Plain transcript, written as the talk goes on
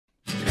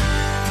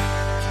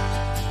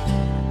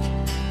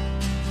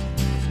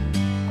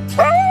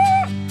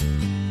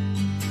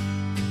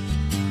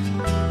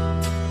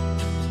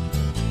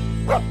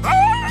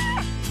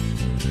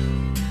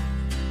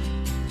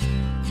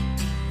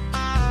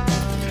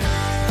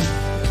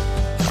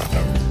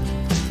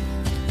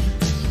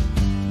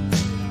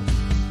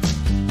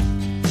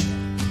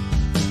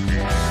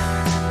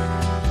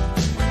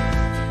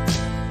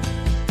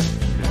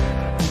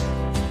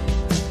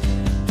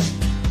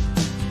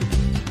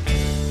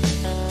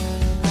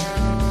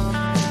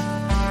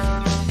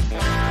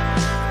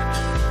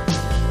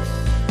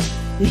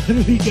What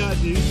do we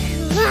got, dude?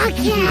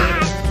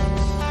 Yeah.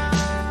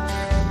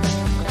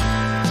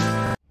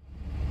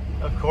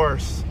 Of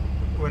course,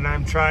 when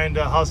I'm trying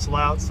to hustle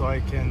out so I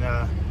can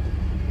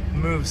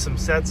move some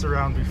sets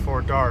around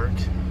before dark,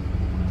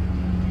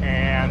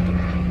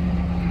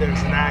 and there's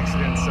an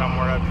accident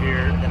somewhere up here,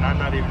 and I'm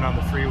not even on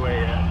the freeway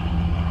yet,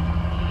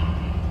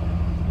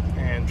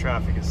 and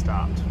traffic is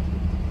stopped.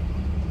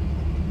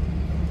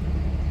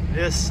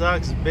 This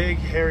sucks big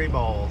hairy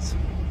balls.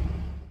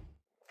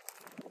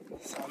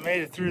 So I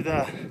made it through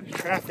the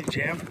traffic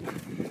jam.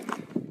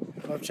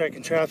 I'm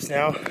checking traps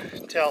now.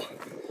 Tell a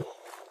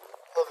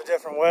little bit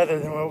different weather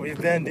than what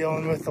we've been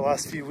dealing with the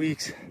last few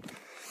weeks.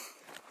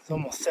 It's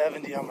almost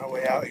 70 on my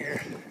way out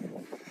here.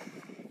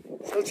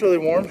 So it's really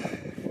warm.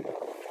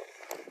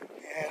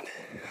 And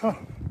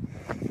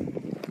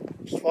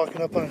just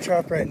walking up on a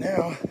trap right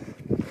now.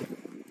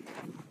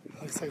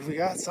 Looks like we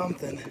got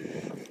something.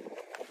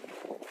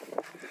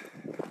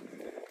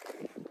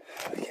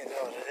 I can't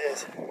tell what it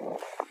is.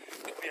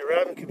 Could be a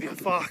rabbit, could be a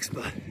fox,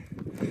 but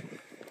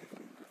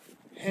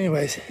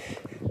anyways,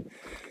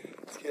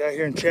 let's get out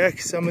here and check.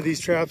 Some of these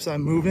traps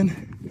I'm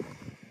moving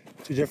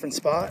to a different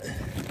spot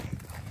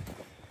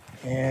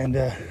and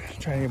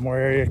trying to get more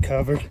area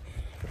covered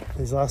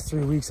these last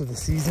 3 weeks of the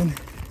season.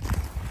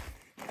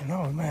 And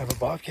oh, we might have a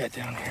bobcat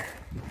down here.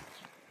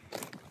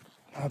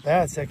 Not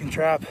bad, second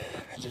trap.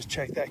 I just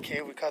checked that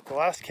cave we caught the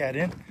last cat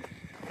in,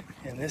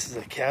 and this is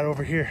a cat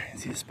over here. You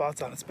see the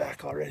spots on its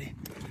back already.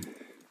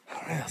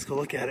 All right, let's go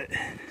look at it.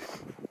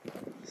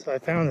 So I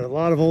found a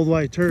lot of old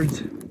white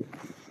turds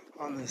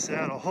on the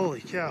saddle. Holy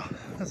cow,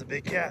 that's a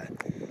big cat.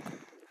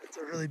 That's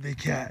a really big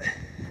cat.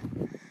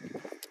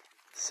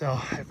 So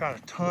I found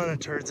a ton of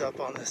turds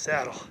up on the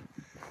saddle,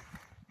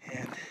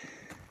 and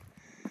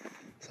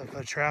so I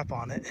put a trap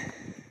on it.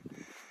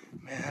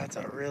 Man, that's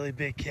a really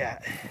big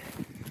cat.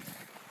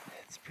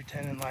 It's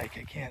pretending like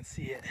I can't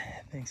see it.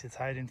 It thinks it's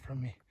hiding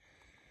from me.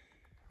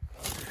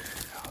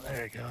 Oh,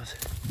 there it goes.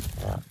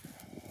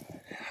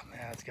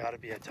 Man, it's gotta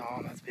be a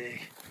tom. That's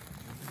big.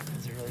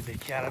 It's a really big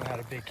cat. I haven't had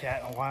a big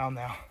cat in a while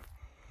now.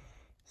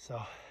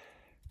 So,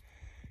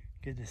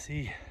 good to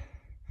see.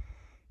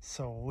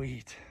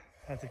 Sweet.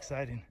 That's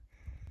exciting.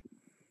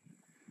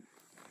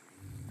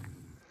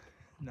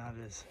 Not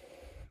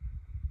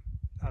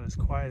as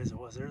quiet as it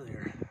was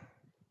earlier.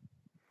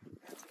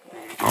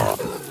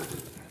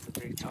 That's a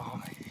big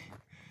tom.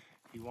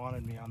 He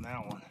wanted me on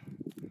that one.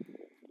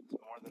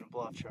 It's more than a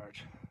bluff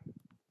charge.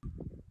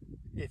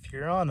 If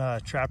you're on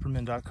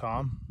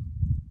trapperman.com,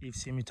 you've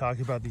seen me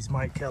talking about these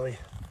Mike Kelly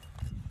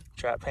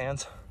trap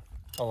pans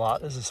a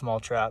lot. This is a small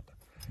trap.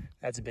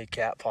 That's a big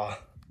cat paw.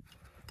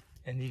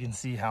 And you can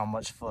see how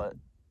much foot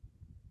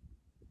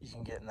you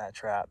can get in that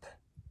trap.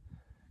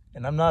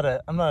 And I'm not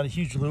a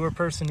huge lure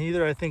person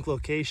either. I think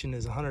location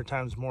is 100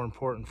 times more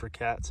important for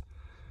cats,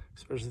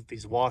 especially with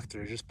these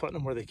walkthroughs. Just putting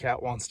them where the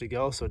cat wants to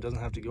go so it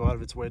doesn't have to go out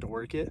of its way to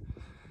work it.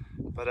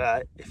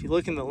 But if you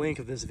look in the link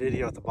of this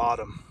video at the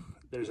bottom,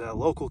 there's a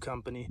local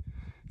company.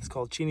 It's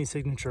called Cheney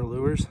Signature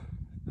Lures.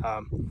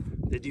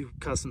 They do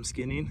custom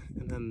skinning,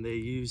 and then they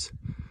use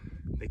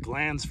the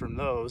glands from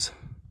those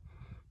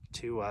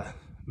to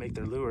make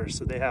their lures.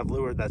 So they have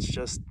lure that's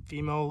just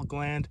female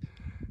gland,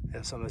 they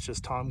have some that's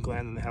just tom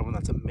gland, and they have one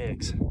that's a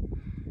mix.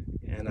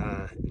 And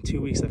in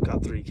 2 weeks I've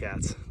caught 3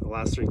 cats. The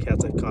last 3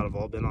 cats I've caught have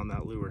all been on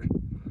that lure.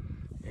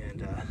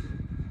 And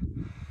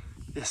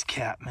this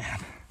cat,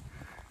 man,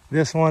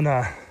 this one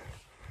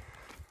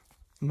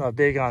I'm not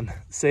big on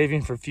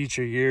saving for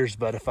future years,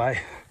 but if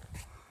I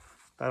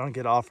don't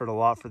get offered a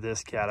lot for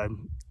this cat,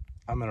 I'm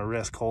gonna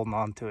risk holding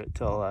on to it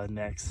till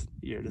next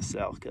year to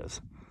sell, because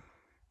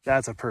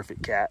that's a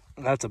perfect cat.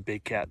 That's a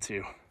big cat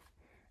too.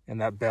 And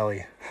that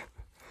belly,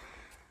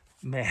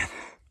 man,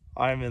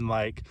 I'm in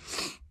like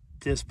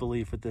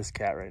disbelief with this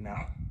cat right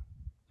now.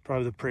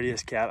 Probably the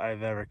prettiest cat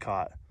I've ever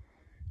caught.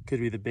 Could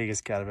be the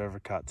biggest cat I've ever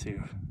caught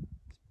too.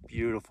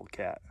 Beautiful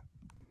cat.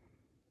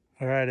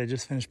 All right, I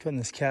just finished putting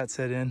this cat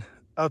set in.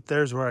 Up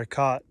there's where I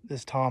caught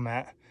this tom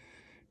at,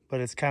 but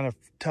it's kind of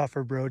tough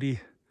for Brody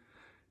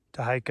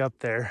to hike up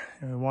there,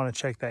 and we want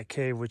to check that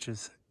cave, which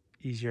is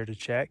easier to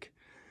check.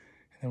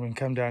 And then we can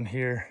come down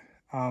here.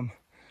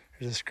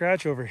 There's a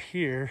scratch over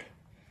here.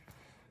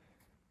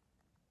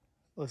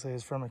 Looks like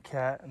it's from a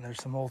cat, and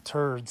there's some old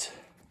turds.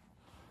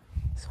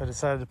 So I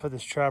decided to put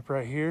this trap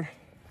right here.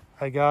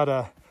 I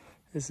got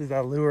this is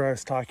that lure I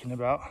was talking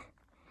about.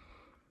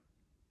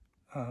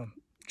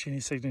 Cheney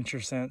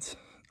Signature Scents.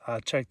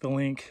 Check the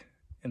link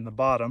in the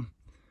bottom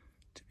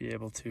to be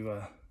able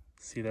to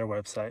see their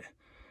website.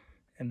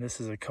 And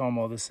this is a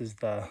como. This is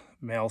the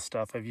male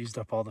stuff. I've used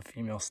up all the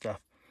female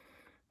stuff,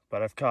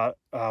 but I've caught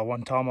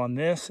 1 tom on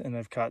this, and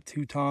I've caught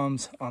 2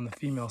 toms on the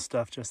female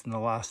stuff just in the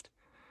last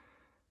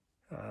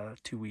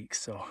 2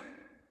 weeks. So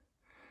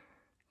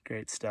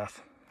great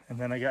stuff. And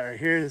then I got right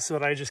here, this is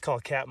what I just call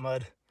cat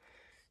mud.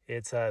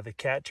 It's the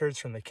cat turds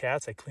from the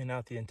cats. I clean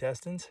out the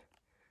intestines.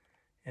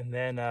 And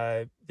then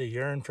the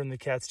urine from the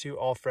cats too,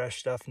 all fresh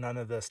stuff, none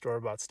of the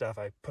store-bought stuff.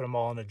 I put them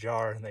all in a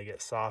jar and they get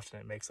soft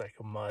and it makes like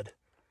a mud.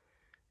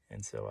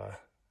 And so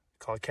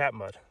called cat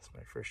mud. It's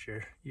my first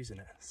year using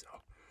it. So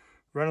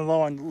running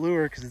low on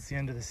lure because it's the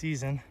end of the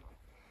season.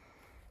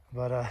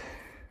 But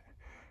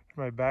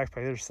my back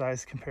by other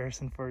size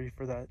comparison for you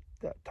for that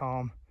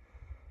tom.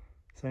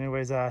 So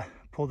anyways,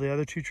 pulled the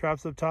other 2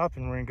 traps up top,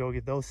 and we're gonna go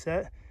get those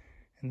set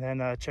and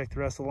then check the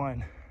rest of the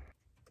line.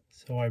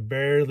 So I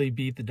barely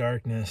beat the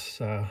darkness.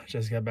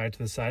 Just got back to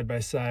the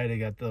side-by-side. I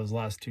got those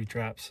last 2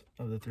 traps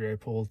of the 3 I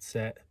pulled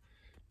set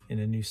in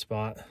a new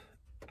spot.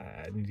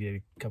 I need to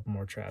get a couple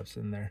more traps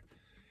in there.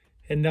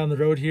 Heading down the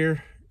road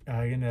here,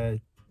 I'm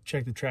gonna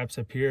check the traps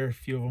up here. A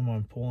few of them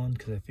I'm pulling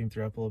because I think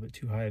they're up a little bit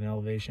too high in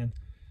elevation.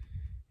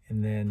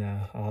 And then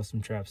I'll have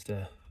some traps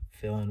to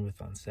fill in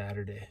with on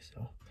Saturday.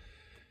 So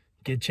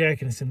get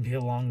checking. It's gonna be a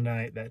long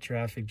night, that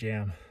traffic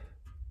jam.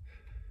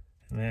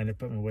 Man, it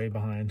put me way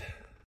behind.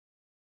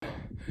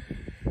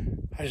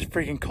 I just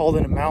freaking called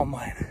in a mountain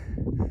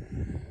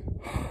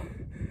lion.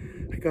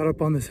 I got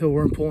up on this hill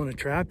where I'm pulling a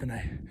trap, and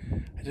I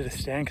did a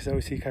stand because I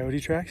always see coyote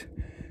tracks.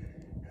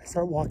 I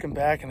start walking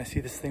back and I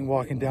see this thing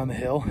walking down the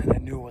hill, and I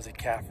knew it was a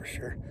cat for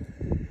sure.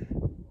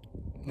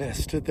 And then I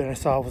stood there and I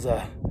saw it was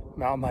a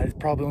mountain lion. It's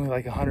probably only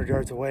like 100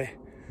 yards away.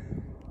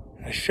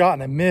 And I shot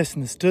and I missed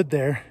and stood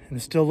there and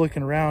was still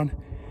looking around.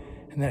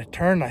 And then I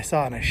turned and I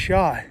saw it and I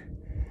shot.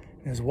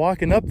 And I was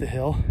walking up the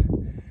hill.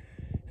 And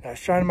I was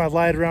shining my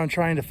light around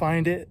trying to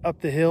find it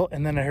up the hill.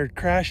 And then I heard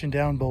crashing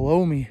down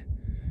below me,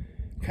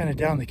 kind of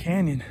down the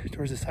canyon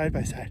towards the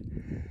side-by-side.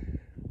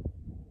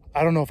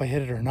 I don't know if I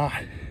hit it or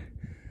not.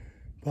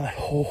 But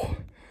oh,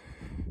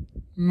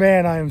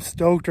 man, I am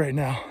stoked right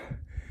now.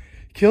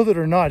 Killed it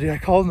or not, dude. I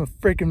called him a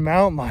freaking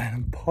mountain lion.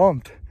 I'm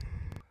pumped.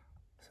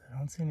 So I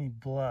don't see any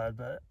blood,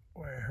 but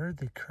where I heard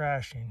the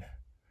crashing,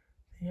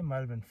 I think it might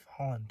have been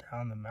falling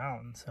down the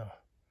mountain. So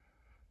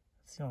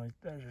it's the only,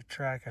 there's a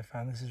track I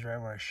found. This is right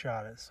where I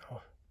shot it. So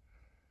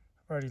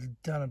I've already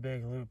done a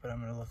big loop, but I'm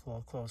gonna look a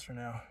little closer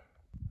now.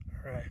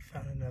 All right,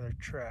 found another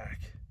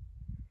track.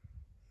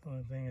 The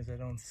only thing is I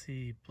don't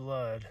see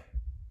blood,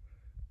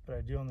 but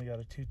I do only got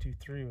a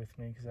 223 with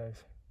me because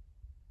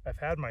I've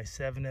had my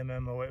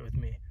 7mm 08 with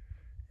me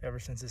ever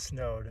since it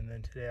snowed. And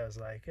then today I was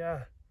like,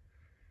 yeah,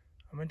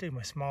 I'm gonna take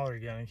my smaller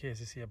gun in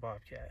case I see a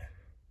bobcat.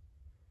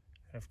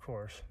 And of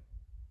course,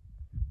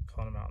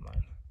 calling a mountain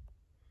lion.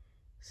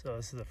 So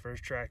this is the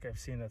first track I've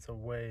seen that's a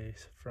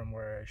ways from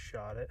where I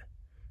shot it.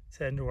 It's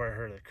heading to where I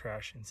heard the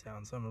crashing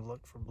sound, so I'm gonna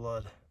look for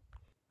blood.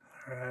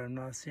 All right, I'm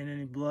not seeing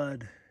any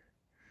blood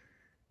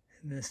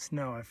in this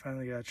snow. I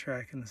finally got a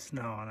track in the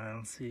snow, and I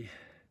don't see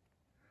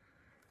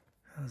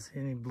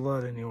any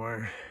blood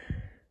anywhere.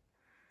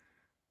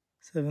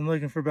 So I've been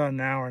looking for about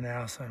an hour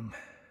now, so I'm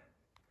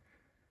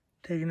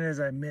taking it as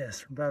I miss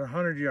from about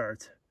 100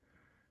 yards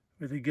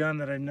with a gun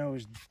that I know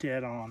is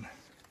dead on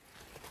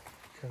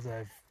because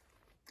I've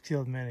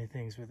killed many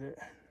things with it.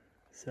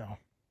 So,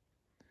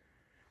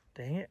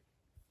 dang it.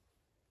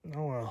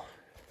 Oh well.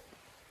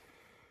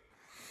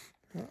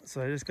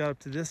 So I just got up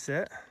to this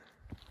set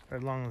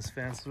right along this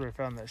fence where I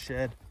found that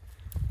shed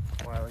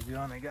a while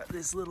ago, and I got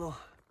this little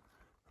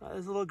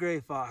gray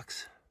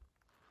fox.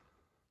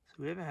 So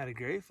we haven't had a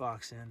gray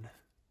fox in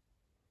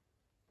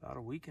about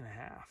a week and a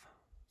half.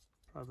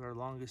 Probably our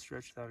longest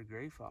stretch without a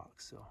gray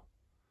fox. So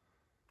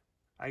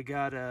I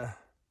got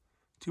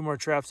 2 more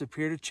traps up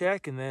here to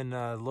check, and then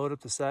load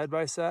up the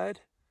side-by-side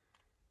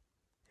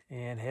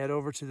and head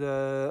over to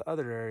the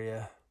other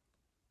area.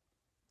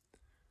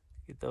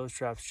 Get those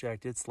traps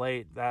checked. It's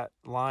late. That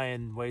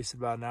lion wasted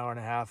about an hour and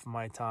a half of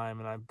my time,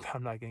 and I'm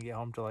not gonna get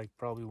home till like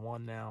probably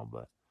 1 now,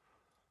 but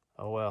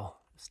oh well,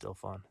 it's still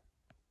fun.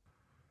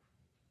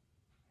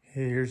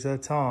 Hey, here's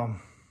that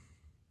tom.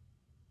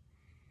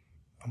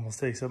 Almost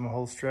takes up my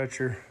whole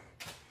stretcher.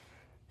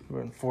 He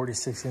went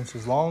 46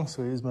 inches long,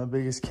 so he's my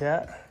biggest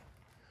cat.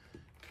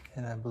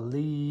 And I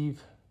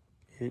believe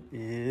it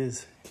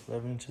is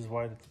 11 inches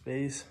wide at the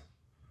base.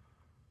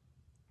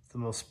 It's the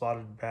most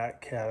spotted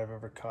back cat I've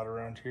ever caught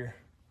around here.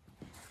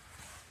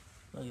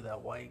 Look at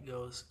that white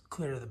goes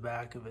clear to the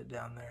back of it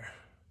down there.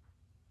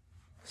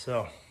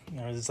 So,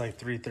 it's like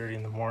 3:30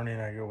 in the morning.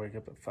 I go wake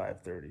up at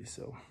 5:30,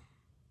 so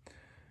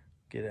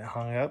get it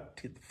hung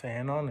up, get the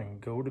fan on,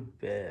 and go to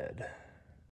bed.